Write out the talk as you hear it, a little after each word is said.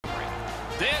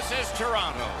This is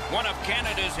Toronto, one of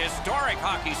Canada's historic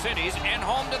hockey cities and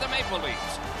home to the Maple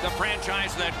Leafs, the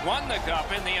franchise that won the Cup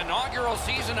in the inaugural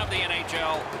season of the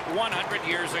NHL 100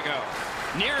 years ago.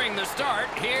 Nearing the start,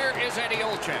 here is Eddie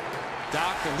Olczyk.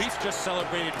 Doc, the Leafs just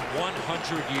celebrated 100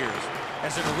 years.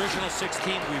 As an original 16,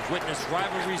 we've witnessed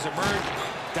rivalries emerge,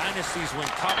 dynasties win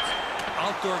cups,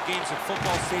 outdoor games in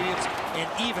football stadiums, and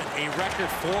even a record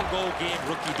 4-goal game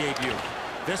rookie debut.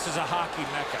 This is a hockey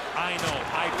mecca. I know,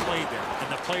 I played there,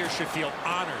 and the players should feel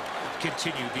honored to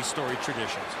continue these storied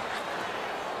traditions.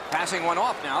 Passing one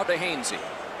off now to Hainsey.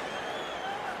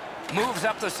 Moves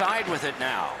up the side with it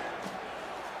now.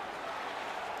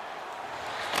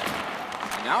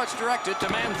 Now it's directed to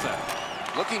Mantha.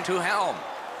 Looking to Helm.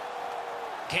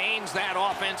 Gains that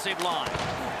offensive line.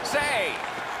 Save!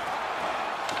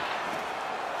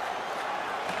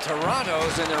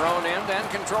 Toronto's in their own end and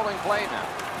controlling play now.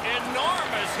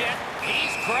 Enormous hit. He's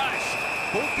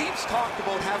crushed. Both teams talked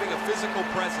about having a physical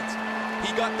presence.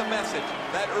 He got the message.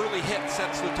 That early hit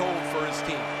sets the tone for his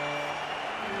team.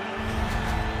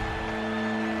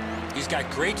 He's got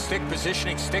great stick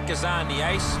positioning. Stick is on the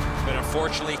ice, but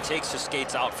unfortunately takes his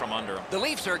skates out from under him. The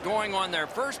Leafs are going on their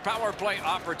first power play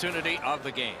opportunity of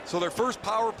the game. So their first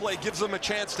power play gives them a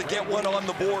chance to get one on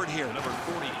the board here. Number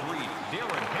 43,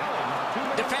 Darren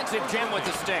Helm. Defensive gem with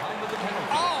the stick.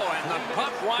 Oh, and the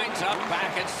puck winds up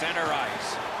back at center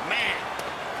ice. Man,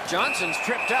 Johnson's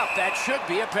tripped up. That should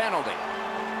be a penalty.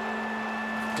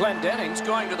 Glendening's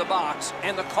going to the box,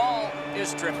 and the call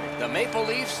is tripping. The Maple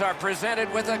Leafs are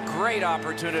presented with a great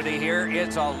opportunity here.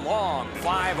 It's a long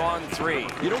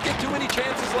 5-on-3. You don't get too many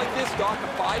chances like this, Doc. A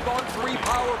 5-on-3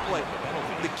 power play.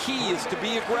 The key is to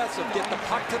be aggressive, get the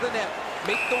puck to the net,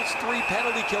 make those 3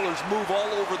 penalty killers move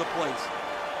all over the place.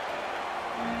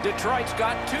 Detroit's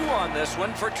got 2 on this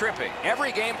one for tripping.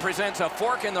 Every game presents a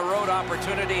fork-in-the-road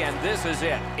opportunity, and this is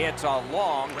it. It's a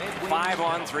long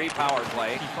 5-on-3 power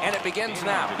play, and it begins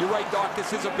now. You're right, Doc.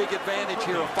 This is a big advantage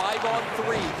here. A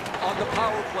 5-on-3 on the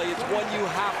power play. It's one you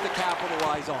have to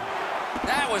capitalize on.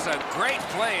 That was a great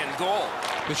play and goal.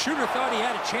 The shooter thought he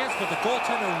had a chance, but the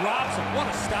goaltender robs him. What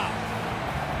a stop.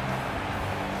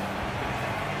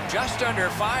 Just under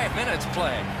 5 minutes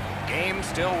play. Game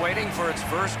still waiting for its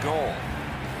first goal.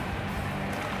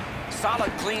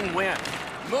 Solid, clean win.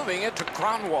 Moving it to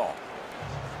Cronwall.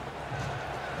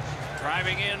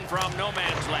 Driving in from no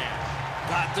man's land.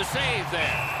 Got the save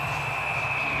there.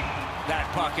 That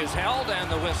puck is held, and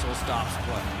the whistle stops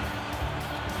play.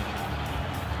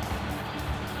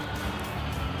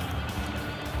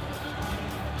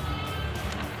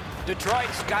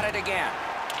 Detroit's got it again.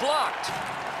 Blocked.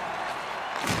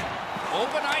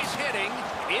 Open ice hitting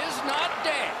is not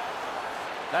dead.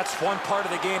 That's one part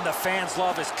of the game the fans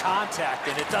love is contact,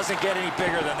 and it doesn't get any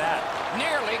bigger than that.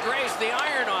 Nearly grazed the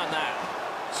iron on that.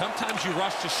 Sometimes you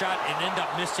rush the shot and end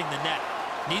up missing the net.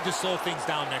 Need to slow things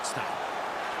down next time.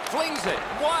 Flings it.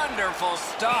 Wonderful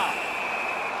stop.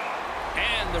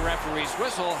 And the referee's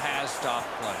whistle has stopped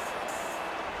play.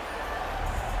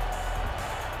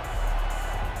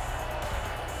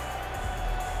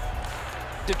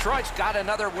 Detroit's got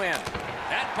another win.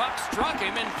 That puck struck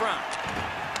him in front.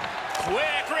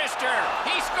 Quick wrister.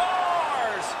 He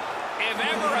scores! If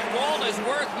ever a goal is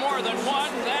worth more than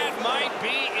one, that might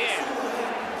be it.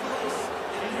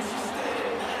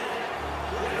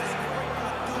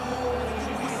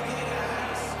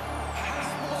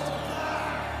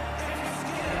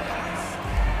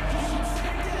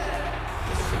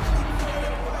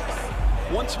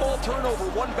 One small turnover,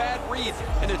 one bad read,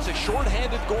 and it's a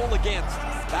shorthanded goal against.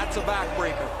 That's a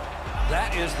backbreaker.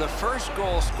 That is the first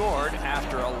goal scored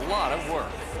after a lot of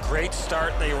work. Great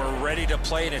start. They were ready to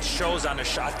play, and it shows on the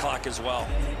shot clock as well.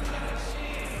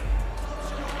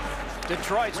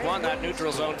 Detroit's won that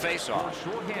neutral zone faceoff.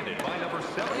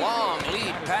 Long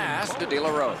lead pass to De La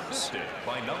Rose.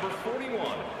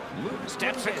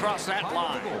 Steps across that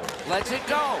line. Lets it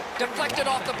go. Deflected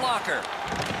off the blocker.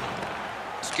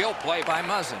 Skill play by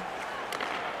Muzzin.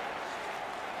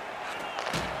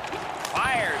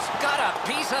 Fires. Got a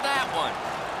piece of that one.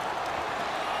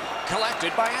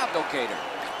 Collected by Abdelkader.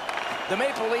 The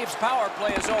Maple Leafs power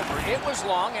play is over. It was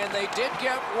long, and they did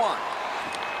get one.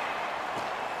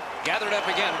 Gathered up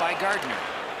again by Gardner.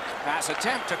 Pass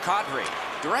attempt to Kadri.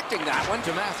 Directing that one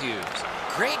to Matthews.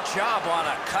 Great job on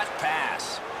a cut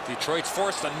pass. Detroit's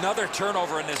forced another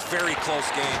turnover in this very close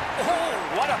game. Oh,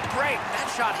 what a break. That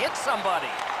shot hit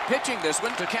somebody. Pitching this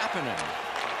one to Kapanen.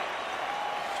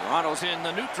 Toronto's in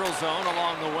the neutral zone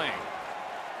along the wing.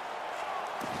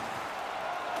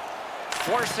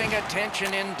 Forcing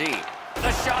attention in deep.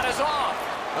 The shot is off.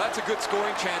 Well, that's a good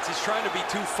scoring chance. He's trying to be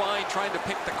too fine, trying to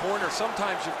pick the corner.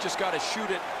 Sometimes you've just got to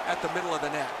shoot it at the middle of the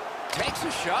net. Takes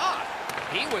a shot.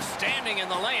 He was standing in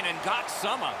the lane and got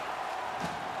some of it.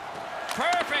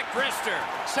 Perfect wrister.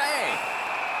 Save.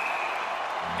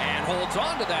 And holds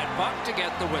on to that puck to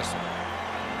get the whistle.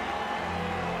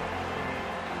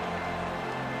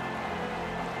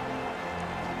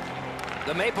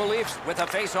 The Maple Leafs with a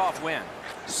face-off win.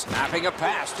 Snapping a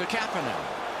pass to Kapanen.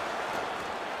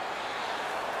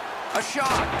 A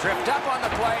shot tripped up on the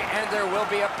play, and there will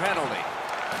be a penalty.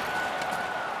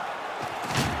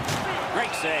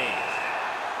 Great save.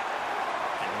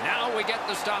 And now we get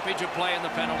the stoppage of play in the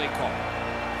penalty call.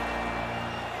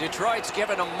 Detroit's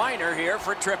given a minor here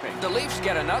for tripping. The Leafs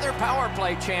get another power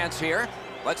play chance here.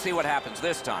 Let's see what happens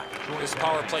this time. This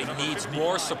power play needs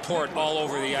more support all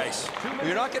over the ice.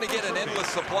 You're not going to get an endless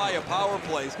supply of power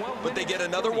plays, but they get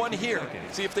another one here.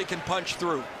 See if they can punch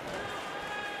through.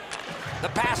 The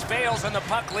pass fails and the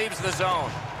puck leaves the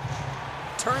zone.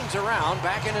 Turns around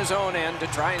back in his own end to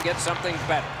try and get something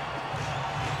better.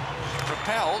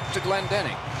 Propelled to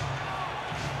Glendening.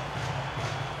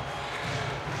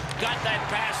 Got that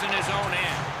pass in his own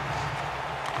end.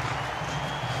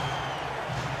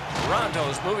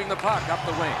 Toronto's moving the puck up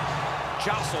the wing.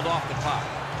 Jostled off the puck.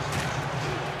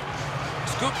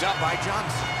 Scooped up by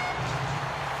Johnson.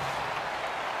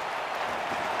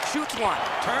 Shoots one.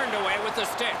 Turned away with the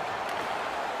stick.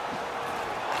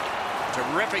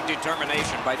 Terrific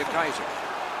determination by DeKaiser.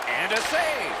 And a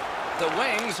save. The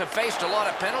Wings have faced a lot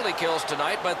of penalty kills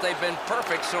tonight, but they've been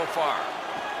perfect so far.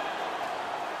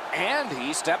 And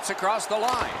he steps across the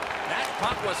line. That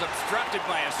puck was obstructed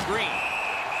by a screen.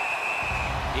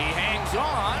 He hangs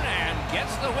on and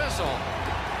gets the whistle.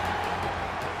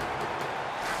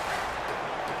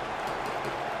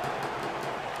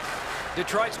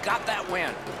 Detroit's got that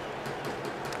win.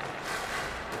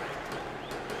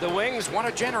 The Wings want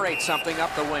to generate something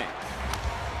up the wing.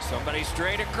 Somebody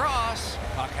straight across.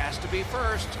 Puck has to be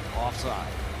first. Offside.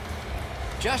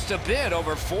 Just a bit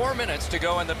over 4 minutes to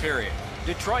go in the period.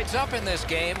 Detroit's up in this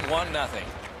game 1-0.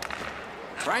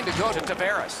 Trying to go to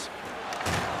Tavares.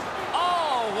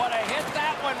 Oh, what a hit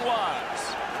that one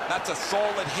was. That's a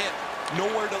solid hit.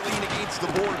 Nowhere to lean against the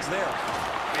boards there.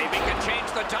 Maybe can change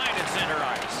the tide at center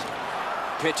ice.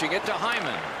 Pitching it to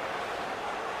Hyman.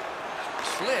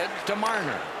 Slid to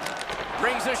Marner.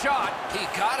 Brings a shot. He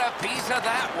got a piece of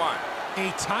that one.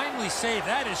 A timely save.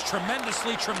 That is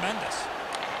tremendously tremendous.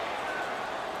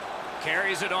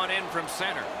 Carries it on in from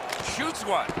center. Shoots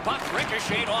one. Puck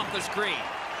ricocheted off the screen.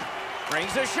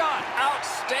 Brings a shot.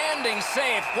 Outstanding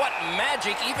save. What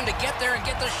magic even to get there and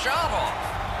get the shot off.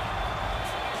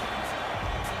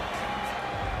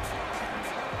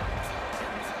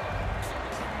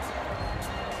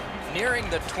 Nearing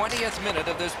the 20th minute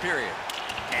of this period.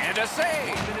 And a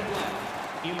save.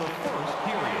 In the first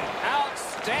period.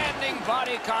 Outstanding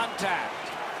body contact.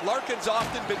 Larkin's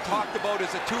often been talked about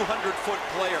as a 200-foot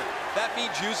player. That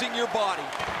means using your body,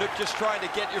 not just trying to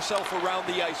get yourself around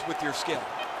the ice with your skill.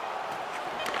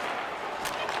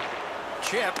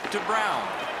 Chip to Brown.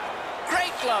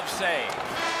 Great glove save.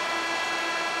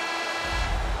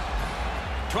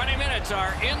 20 minutes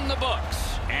are in the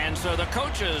books, and so the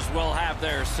coaches will have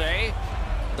their say.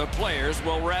 The players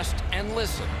will rest and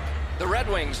listen. The Red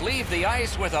Wings leave the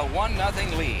ice with a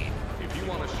 1-0 lead. If you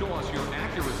want to show us your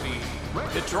accuracy,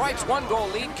 Detroit's 1-goal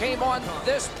lead came on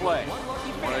this play.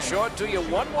 I want to show it to you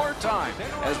one more time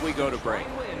as we go to break.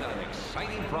 win an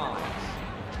exciting prize.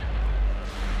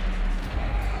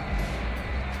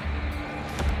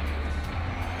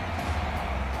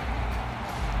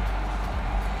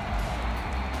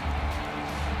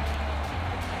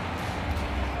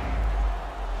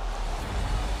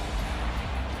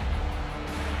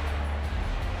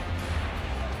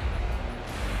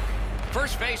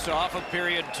 First face-off of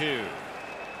period 2.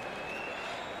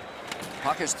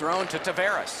 Puck is thrown to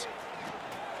Tavares.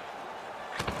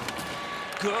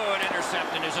 Good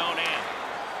intercept in his own end.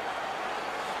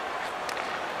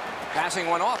 Passing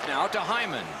one off now to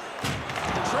Hyman.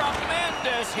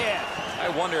 Tremendous hit.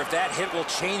 I wonder if that hit will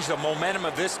change the momentum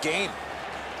of this game.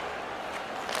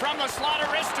 From the slot of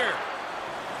wrister.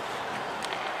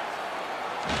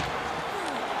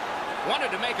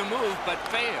 Wanted to make a move, but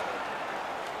failed.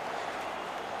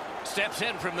 Steps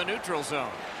in from the neutral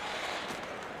zone.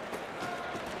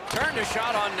 Turned a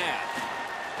shot on net.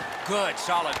 Good,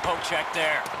 solid poke check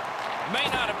there. May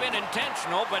not have been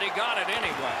intentional, but he got it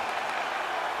anyway.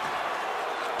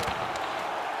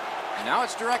 Now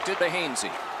it's directed to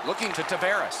Hainsey. Looking to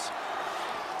Tavares.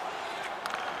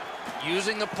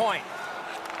 Using the point.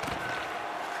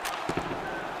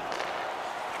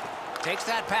 Takes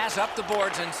that pass up the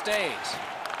boards and stays.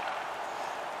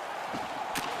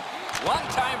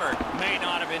 One-timer. May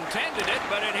not have intended it,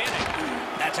 but it hit him.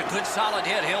 That's a good solid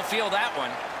hit. He'll feel that one.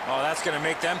 Oh, that's going to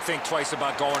make them think twice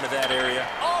about going to that area.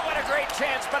 Oh, what a great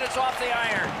chance, but it's off the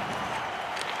iron.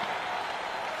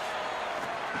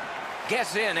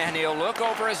 Gets in, and he'll look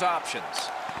over his options.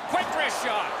 Quick wrist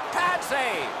shot. Pad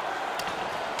save.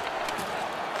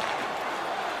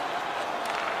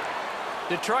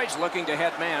 Detroit's looking to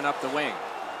head man up the wing.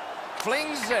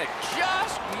 Flings it.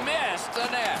 Just missed the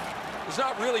net. There's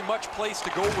not really much place to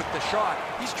go with the shot.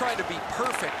 He's trying to be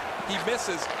perfect. He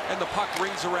misses, and the puck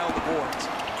rings around the boards.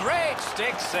 Great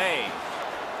stick save.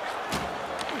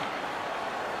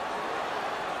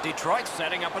 Detroit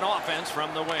setting up an offense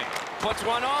from the wing. Puts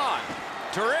one on.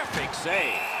 Terrific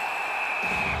save.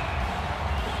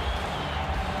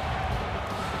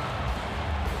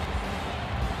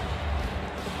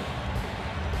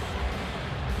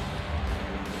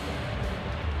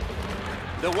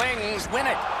 The Wings win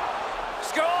it.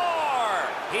 Score!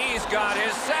 He's got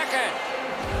his second.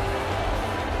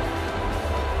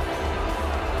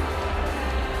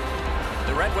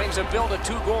 The Red Wings have built a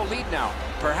 2-goal lead now.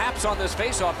 Perhaps on this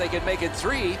faceoff they could make it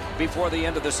 3 before the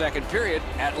end of the second period,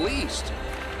 at least.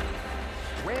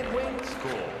 Red Wings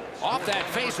goal. Off that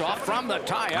faceoff from the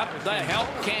tie-up, the help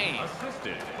came.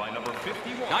 Assisted by number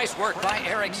 51. Nice work by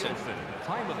Eriksson.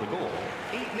 Time of the goal.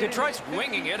 8 minutes. Detroit's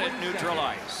winging it at neutral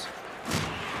ice.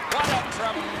 What a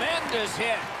tremendous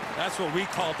hit. That's what we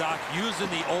call, Doc, using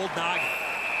the old noggin.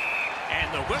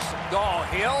 And the whistle. Oh,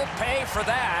 he'll pay for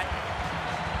that.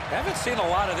 Haven't seen a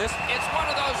lot of this. It's one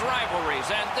of those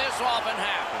rivalries, and this often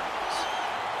happens.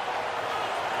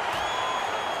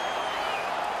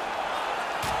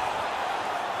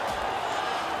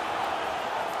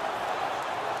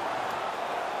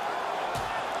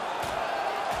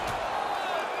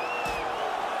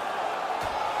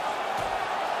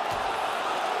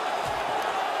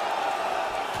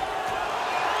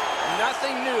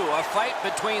 Nothing new, a fight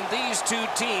between these two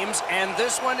teams, and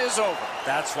this one is over.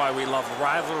 That's why we love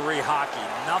rivalry hockey.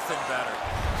 Nothing better.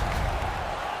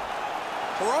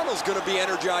 Toronto's going to be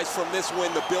energized from this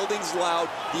win. The building's loud.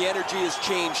 The energy has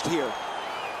changed here.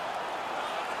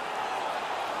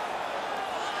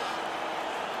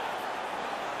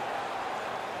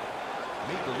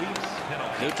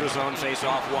 Neutral zone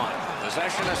face-off 1.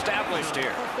 Possession established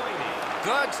here.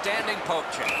 Good standing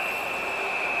poke check.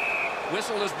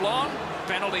 Whistle is blown.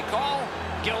 Penalty call.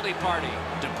 Guilty party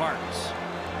departs.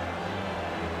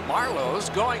 Marlowe's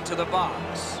going to the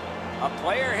box. A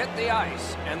player hit the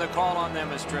ice, and the call on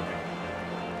them is tripping.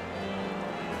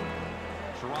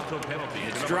 Toronto penalty.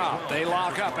 It's dropped. They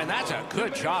lock up, and that's a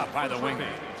good job by the winger.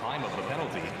 Time of the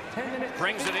penalty. 10 minutes.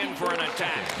 Brings it in for an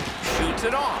attack. Shoots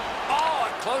it on. Oh,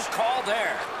 a close call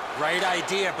there. Right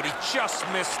idea, but he just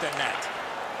missed the net.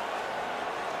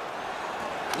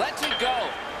 Lets it go.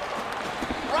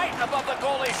 Right above the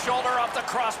goalie's shoulder off the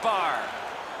crossbar.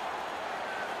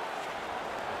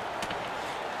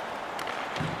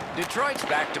 Detroit's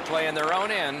back to play in their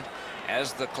own end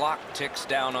as the clock ticks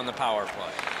down on the power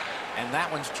play. And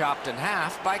that one's chopped in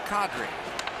half by Kadri.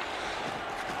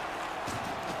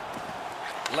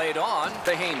 Laid on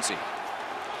to Hainsey.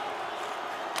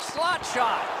 Slot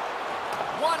shot.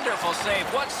 Wonderful save.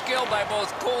 What skill by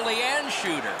both goalie and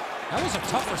shooter. That was a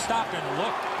tougher stop than it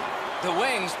looked. The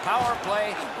Wings' power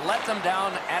play let them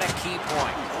down at a key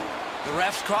point. The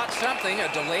refs caught something,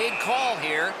 a delayed call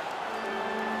here.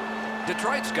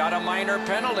 Detroit's got a minor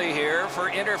penalty here for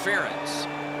interference.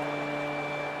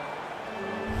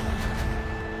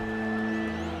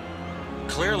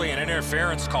 Clearly an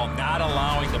interference call, not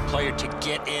allowing the player to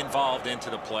get involved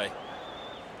into the play.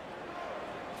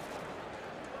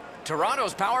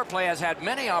 Toronto's power play has had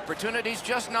many opportunities,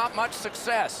 just not much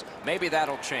success. Maybe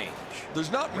that'll change.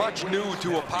 There's not much new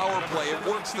to a power play. It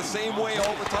works the same way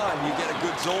all the time. You get a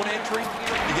good zone entry,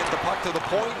 you get the puck to the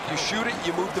point, you shoot it,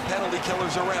 you move the penalty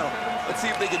killers around. Let's see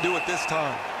if they can do it this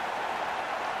time.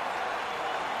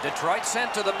 Detroit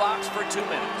sent to the box for 2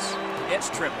 minutes. It's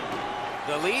triple.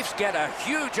 The Leafs get a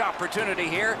huge opportunity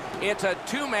here. It's a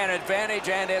 2-man advantage,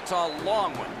 and it's a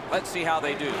long one. Let's see how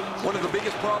they do. One of the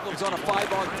biggest problems on a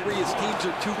 5-on-3 is teams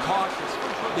are too cautious.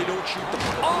 They don't shoot the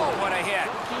puck. Oh, what a hit.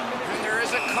 And there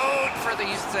is a code for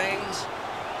these things.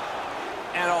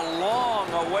 And a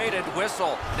long-awaited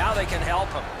whistle. Now they can help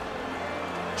him.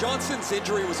 Johnson's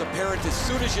injury was apparent as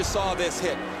soon as you saw this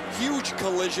hit. Huge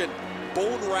collision,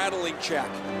 bone-rattling check.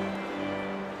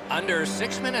 Under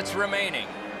 6 minutes remaining.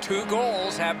 2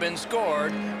 goals have been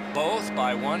scored, both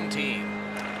by one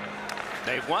team.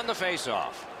 They've won the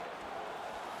faceoff.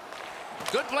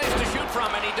 Good place to shoot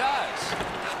from, and he does.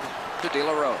 To De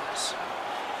La Rose.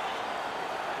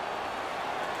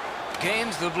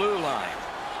 Gains the blue line.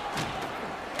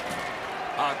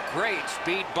 A great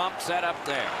speed bump set up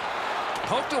there.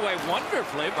 Poked away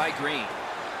wonderfully by Green.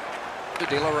 To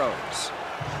De La Rose.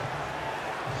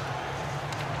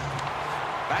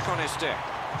 Back on his stick.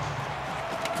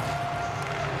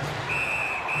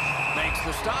 Makes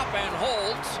the stop and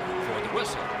holds for the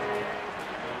whistle.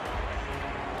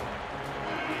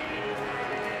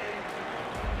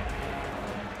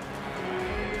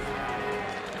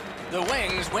 The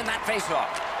Wings win that faceoff.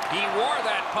 He wore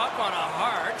that puck on a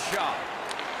hard shot.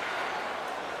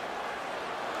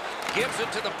 Gives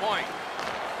it to the point.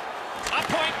 A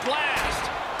point blast.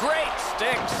 Great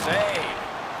stick save.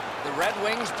 The Red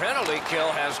Wings penalty kill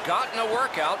has gotten a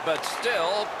workout, but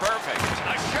still perfect.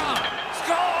 A shot.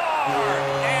 Score!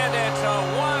 And it's a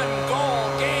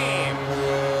one-goal game.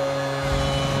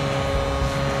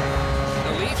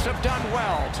 The Leafs have done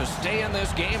well to stay in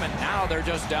this game, and now they're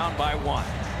just down by one.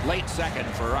 Late second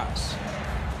for us.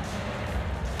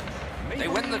 They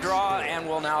win the draw and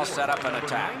will now set up an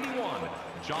attack.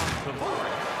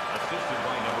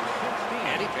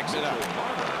 And he picks it up.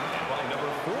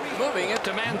 Moving it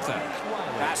to Mantha.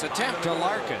 Pass attempt to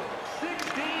Larkin.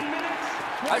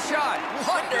 A shot.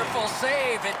 Wonderful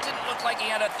save. It didn't look like he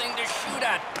had a thing to shoot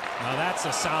at. Now that's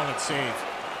a solid save.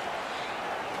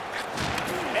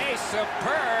 A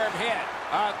superb hit.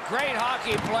 A great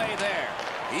hockey play there.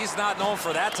 He's not known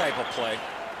for that type of play.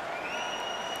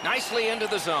 Nicely into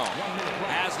the zone.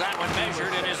 Has that one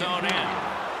measured in his own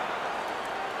end.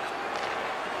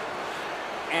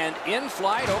 And in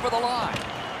flight over the line.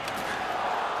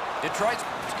 Detroit's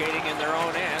skating in their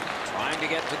own end, trying to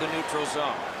get to the neutral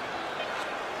zone.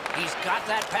 He's got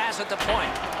that pass at the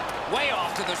point. Way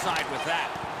off to the side with that.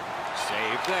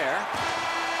 Save there.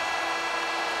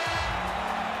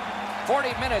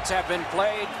 40 minutes have been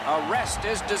played. A rest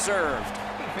is deserved.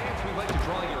 Fans, we'd like to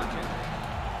draw your attention.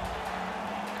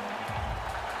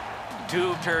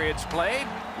 2 periods played,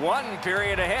 1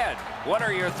 period ahead. What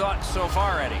are your thoughts so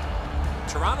far, Eddie?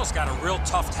 Toronto's got a real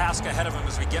tough task ahead of them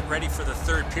as we get ready for the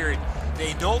third period.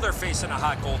 They know they're facing a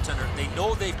hot goaltender. They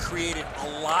know they've created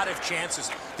a lot of chances.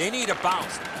 They need a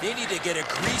bounce. They need to get a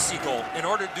greasy goal. In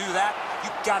order to do that,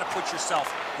 you've got to put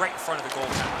yourself right in front of the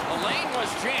goaltender. The lane was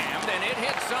jammed and it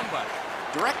hit somebody.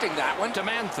 Directing that one to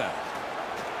Mantha.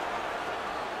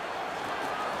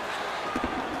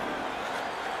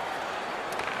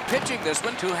 Pitching this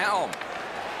one to Helm.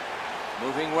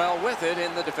 Moving well with it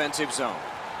in the defensive zone.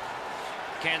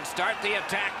 Can start the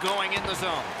attack going in the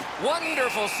zone.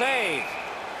 Wonderful save.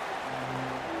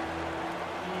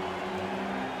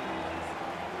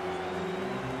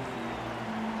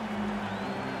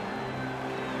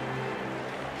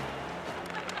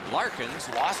 Larkin's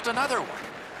lost another one.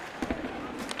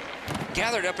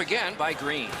 Gathered up again by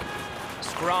Green.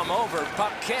 Scrum over,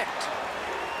 puck kicked.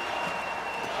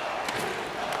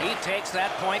 He takes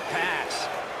that point pass.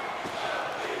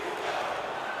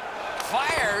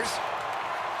 Fires.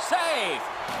 Save.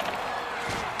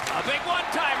 A big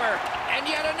one-timer. And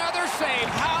yet another save.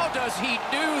 How does he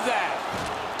do that?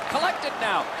 Collected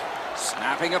now.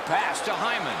 Snapping a pass to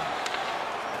Hyman.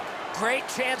 Great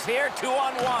chance here,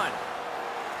 2-on-1.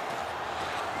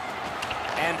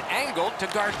 And angled to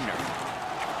Gardner.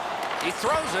 He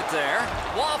throws it there.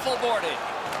 Waffle boarded.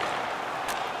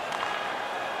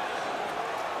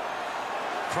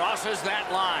 Crosses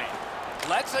that line.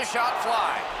 Lets a shot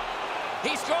fly.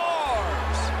 He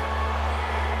scores!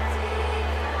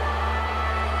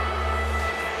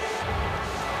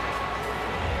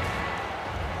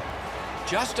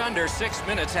 Just under 6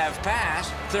 minutes have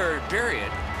passed. Third period.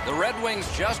 The Red Wings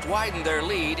just widened their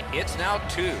lead. It's now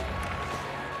 2.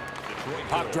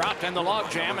 Puck dropped in the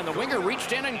logjam, and the winger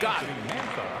reached in and got it.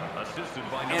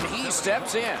 And he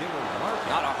steps in.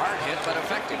 Not a hard hit, but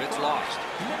effective. It's lost.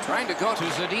 Trying to go to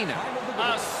Zadina.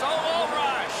 A solo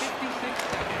rush.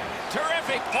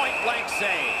 Terrific point-blank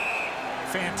save.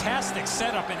 Fantastic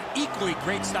setup and equally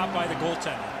great stop by the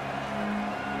goaltender.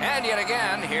 And yet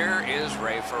again, here is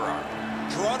Ray Ferraro.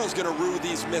 Toronto's going to rue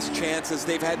these missed chances.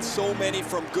 They've had so many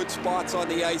from good spots on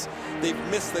the ice. They've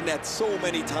missed the net so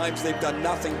many times. They've done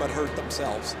nothing but hurt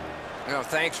themselves. Oh,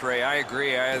 thanks, Ray. I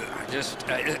agree.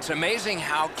 It's amazing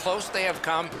how close they have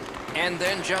come and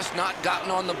then just not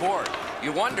gotten on the board.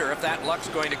 You wonder if that luck's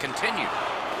going to continue.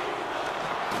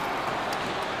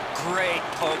 Great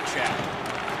poke check.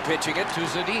 Pitching it to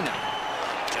Zadina.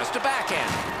 Just a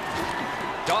backhand.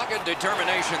 Dogged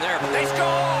determination there, but they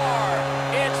score!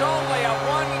 It's only a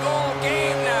one-goal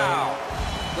game now.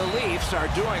 The Leafs are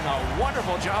doing a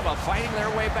wonderful job of fighting their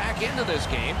way back into this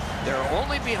game. They're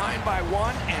only behind by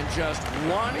 1 and just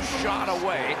 1 shot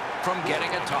away from getting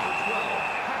a top.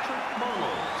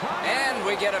 And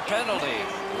we get a penalty.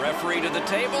 Referee to the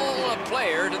table, a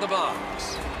player to the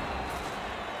box.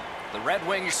 The Red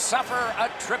Wings suffer a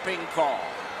tripping call.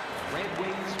 Red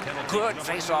Wings penalty. Good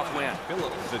face-off win.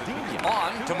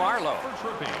 On to Marlowe.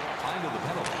 Time of the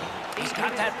penalty. He's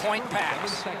got that point pass.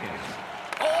 7 seconds.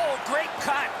 Oh, great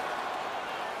cut.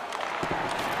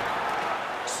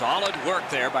 Solid work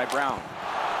there by Brown.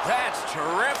 That's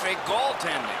terrific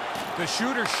goaltending. The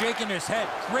shooter shaking his head.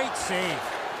 Great save.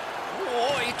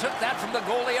 Oh, he took that from the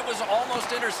goalie. It was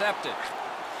almost intercepted.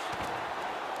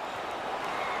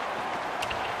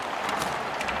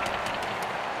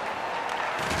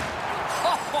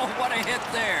 Oh, what a hit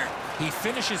there. He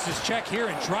finishes his check here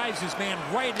and drives his man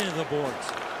right into the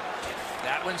boards.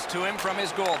 That one's to him from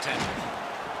his goaltender.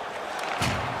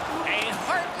 A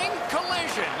heartening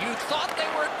collision. You thought they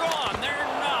were gone. They're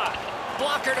not.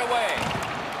 Blockered away.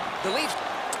 The Leafs'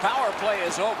 power play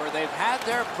is over. They've had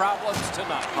their problems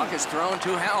tonight. Puck is thrown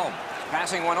to Helm.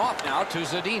 Passing one off now to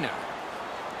Zadina.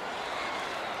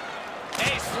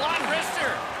 A slot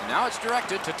wrister. Now it's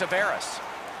directed to Tavares.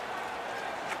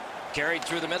 Carried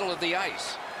through the middle of the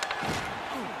ice.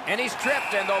 And he's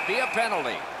tripped, and there'll be a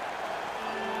penalty.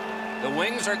 The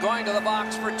Wings are going to the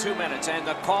box for 2 minutes, and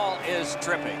the call is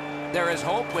tripping. There is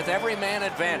hope with every man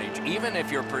advantage, even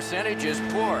if your percentage is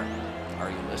poor. Are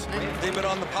you listening? They've been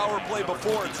on the power play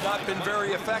before. It's not been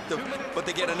very effective, but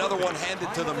they get another one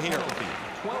handed to them here.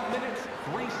 12 minutes,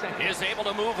 3 seconds. Is able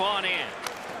to move on in.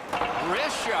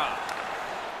 Wrist shot.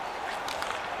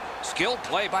 Skilled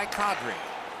play by Kadri.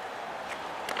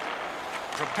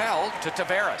 Propelled to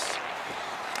Tavares.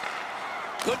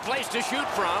 Good place to shoot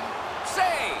from.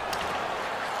 Save.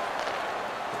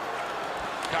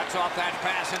 Cuts off that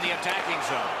pass in the attacking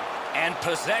zone. And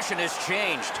possession has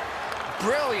changed.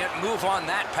 Brilliant move on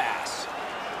that pass.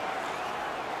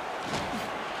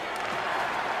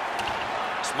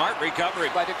 Smart recovery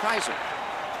by DeKaiser.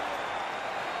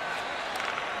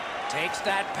 Takes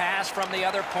that pass from the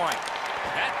other point.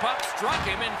 That puck struck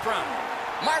him in front.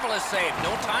 Marvelous save.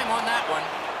 No time on that one.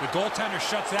 The goaltender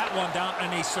shuts that one down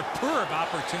on a superb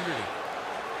opportunity.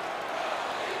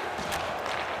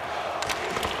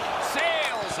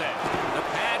 Sails it. The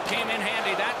pad came in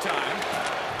handy that time.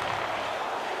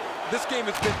 This game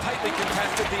has been tightly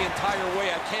contested the entire way.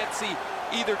 I can't see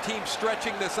either team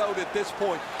stretching this out at this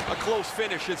point. A close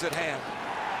finish is at hand.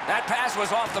 That pass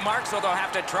was off the mark, so they'll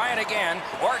have to try it again,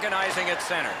 organizing at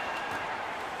center.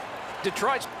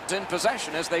 Detroit's in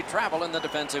possession as they travel in the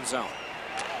defensive zone.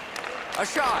 A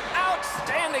shot.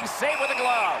 Outstanding save with a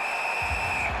glove.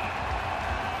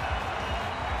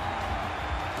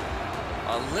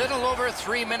 A little over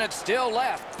 3 minutes still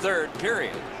left, third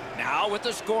period. Now with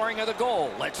the scoring of the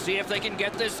goal, let's see if they can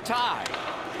get this tie.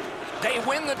 They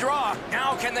win the draw.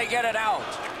 Now can they get it out?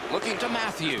 Looking to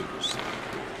Matthews.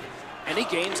 And he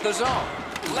gains the zone.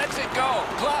 Lets it go.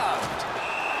 Gloved.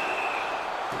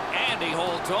 And he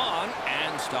holds on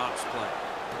and stops play.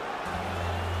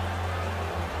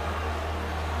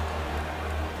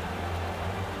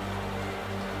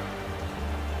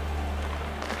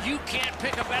 You can't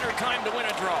pick a better time to win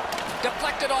a draw.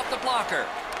 Deflected off the blocker.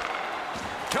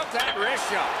 Took that wrist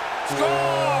shot.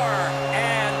 Score!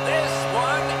 And this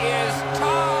one is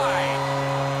tied.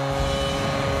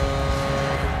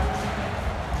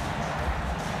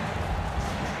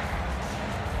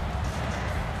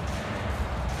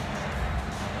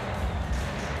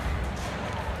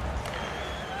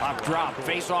 Puck drop,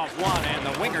 face-off one, and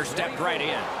the winger stepped right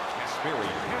in.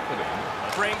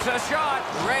 Brings a shot.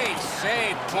 Great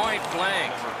save, point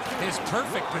blank. His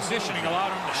perfect positioning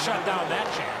allowed him to shut down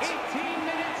that chance.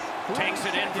 Takes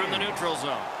it in from the neutral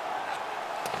zone.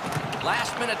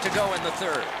 Last minute to go in the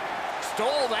third.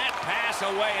 Stole that pass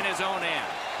away in his own end.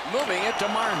 Moving it to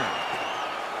Marner.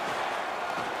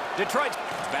 Detroit's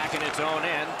back in its own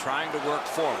end, trying to work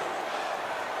forward.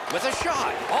 With a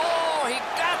shot. Oh, he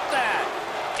got that.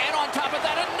 And on top of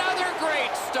that, another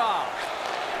great stop.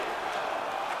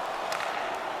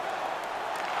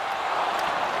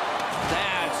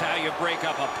 That's how you break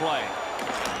up a play.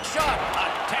 Shot.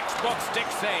 A textbook stick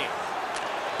save.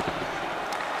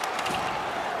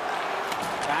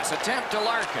 Pass attempt to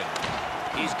Larkin.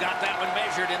 He's got that one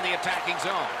measured in the attacking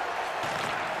zone.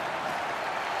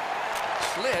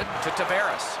 Slid to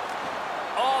Tavares.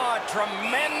 Oh, a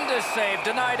tremendous save.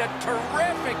 Denied a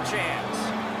terrific chance.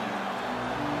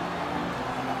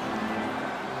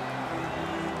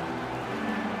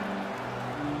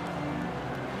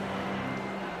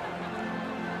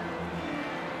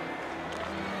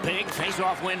 Big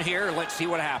face-off win here. Let's see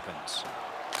what happens.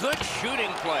 Good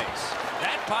shooting place.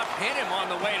 That puck hit him on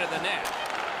the way to the net.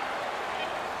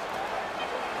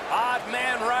 Odd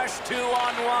man rush,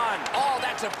 2-on-1. Oh,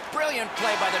 that's a brilliant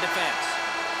play by the defense.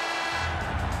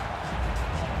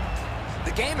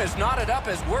 The game is knotted up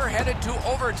as we're headed to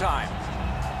overtime.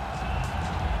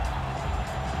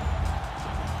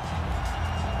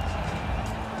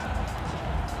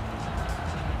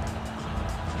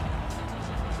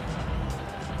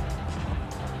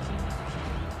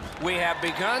 We have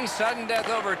begun sudden death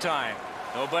overtime.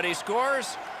 Nobody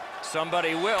scores,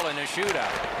 somebody will in a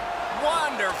shootout.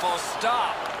 Wonderful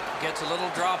stop. Gets a little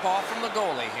drop off from the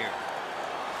goalie here.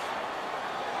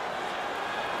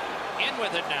 In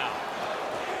with it now.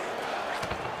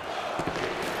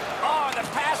 Oh, the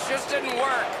pass just didn't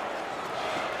work.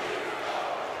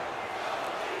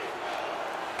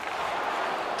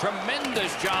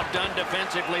 Tremendous job done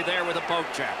defensively there with a poke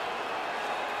check.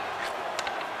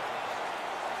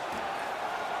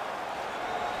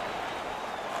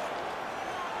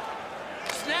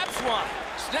 Snaps one.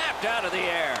 Snapped out of the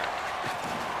air.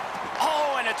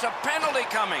 Oh, and it's a penalty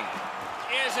coming.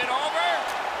 Is it over?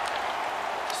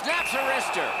 Snaps a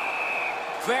wrister.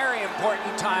 Very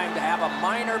important time to have a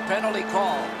minor penalty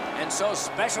call, and so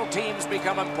special teams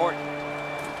become important.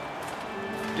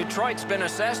 Detroit's been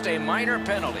assessed a minor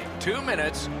penalty. 2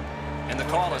 minutes, and the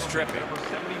call is tripping.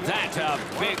 That's a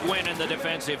big win in the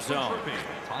defensive zone.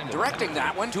 Directing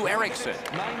that one to Erickson.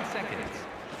 9 seconds.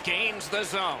 Gains the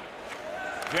zone.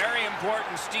 Very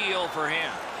important steal for him.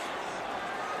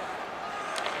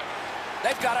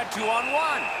 They've got a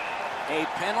 2-on-1. A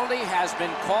penalty has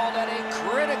been called at a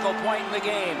critical point in the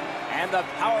game, and the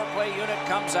power play unit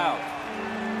comes out.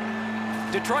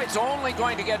 Detroit's only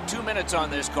going to get 2 minutes on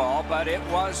this call, but it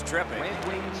was tripping.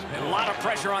 A lot of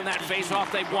pressure on that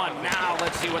face-off. They've won. Now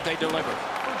let's see what they deliver.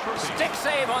 Stick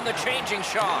save on the changing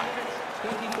shot.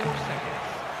 24 seconds.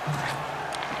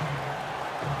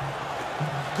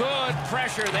 Good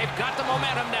pressure. They've got the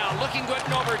momentum now. Looking good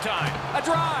in overtime. A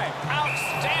drive.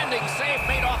 Outstanding save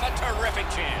made off a terrific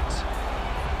chance.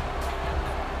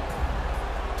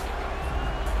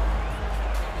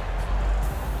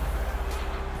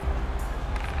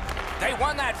 They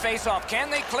won that faceoff. Can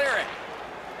they clear it?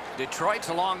 Detroit's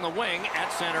along the wing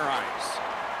at center ice.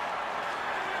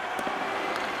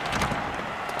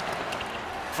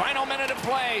 Final minute of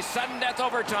play. Sudden death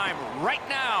overtime right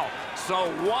now.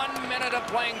 So 1 minute of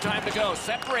playing time to go,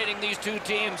 separating these two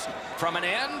teams from an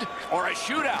end or a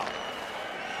shootout.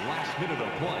 Last minute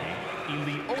of play in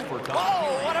the overtime.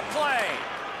 Oh, what a play!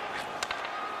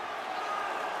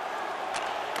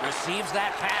 Receives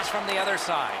that pass from the other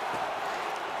side.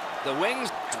 The Wings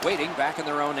waiting back in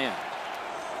their own end.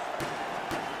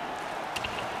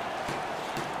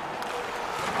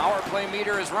 Power play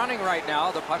meter is running right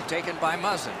now. The puck taken by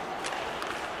Muzzin.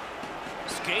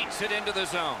 Skates it into the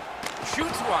zone.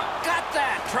 Shoots one. Got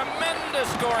that. Tremendous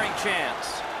scoring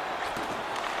chance.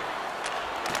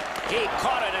 He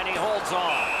caught it and he holds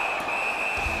on.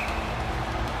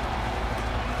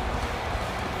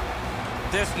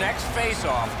 This next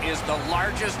faceoff is the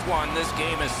largest one this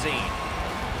game has seen.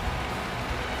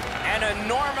 An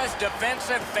enormous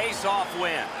defensive faceoff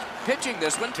win. Pitching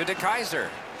this one to DeKaiser.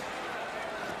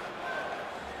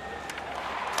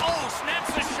 Oh,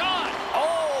 snaps the shot.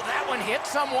 Oh, that one hit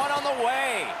someone on the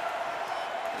way.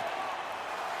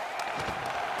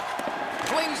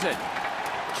 Flings it.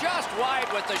 Just wide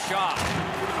with the shot.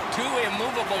 Two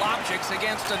immovable objects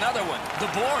against another one. The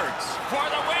boards for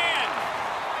the win.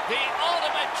 The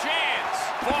ultimate chance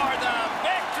for the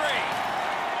victory.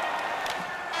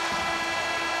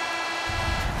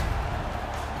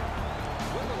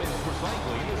 Willemins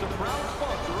Recycling is a proud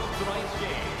sponsor of tonight's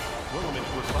game.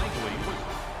 Willemins Recycling was...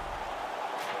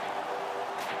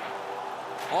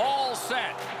 All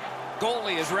set.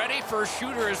 Goalie is ready. First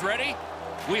shooter is ready.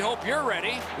 We hope you're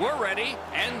ready. We're ready.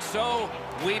 And so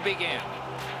we begin.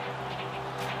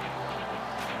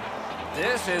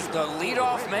 This is the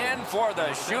leadoff man for the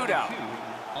shootout.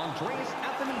 Andreas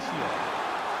Athanasiou.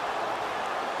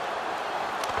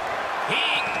 He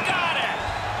got it.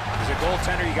 As a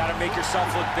goaltender, you got to make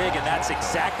yourself look big, and that's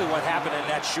exactly what happened in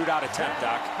that shootout attempt,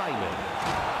 Doc.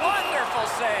 Wonderful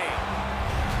save.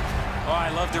 Oh, I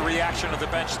love the reaction of the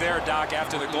bench there, Doc,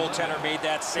 after the goaltender made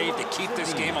that save to keep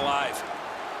this game alive.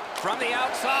 From the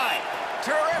outside,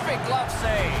 terrific glove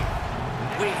save.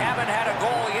 We haven't had a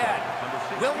goal yet.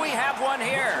 Will we have one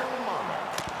here?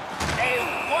 A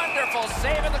wonderful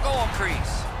save in the goal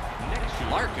crease.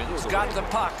 Larkin's got the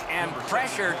puck and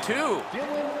pressure too.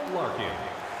 Dylan Larkin.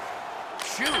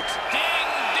 Shoots.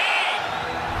 Ding, ding.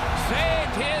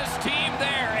 Saved his team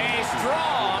there. A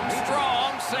strong,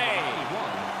 strong save.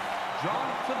 John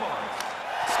Tavares.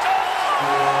 Score!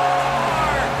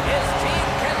 His team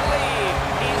can lead.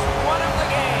 He's won him the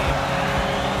game.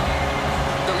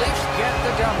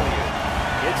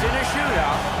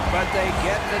 they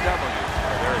get the W.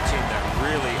 They're a team that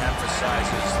really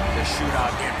emphasizes the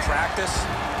shootout in practice.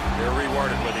 They're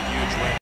rewarded with a huge win.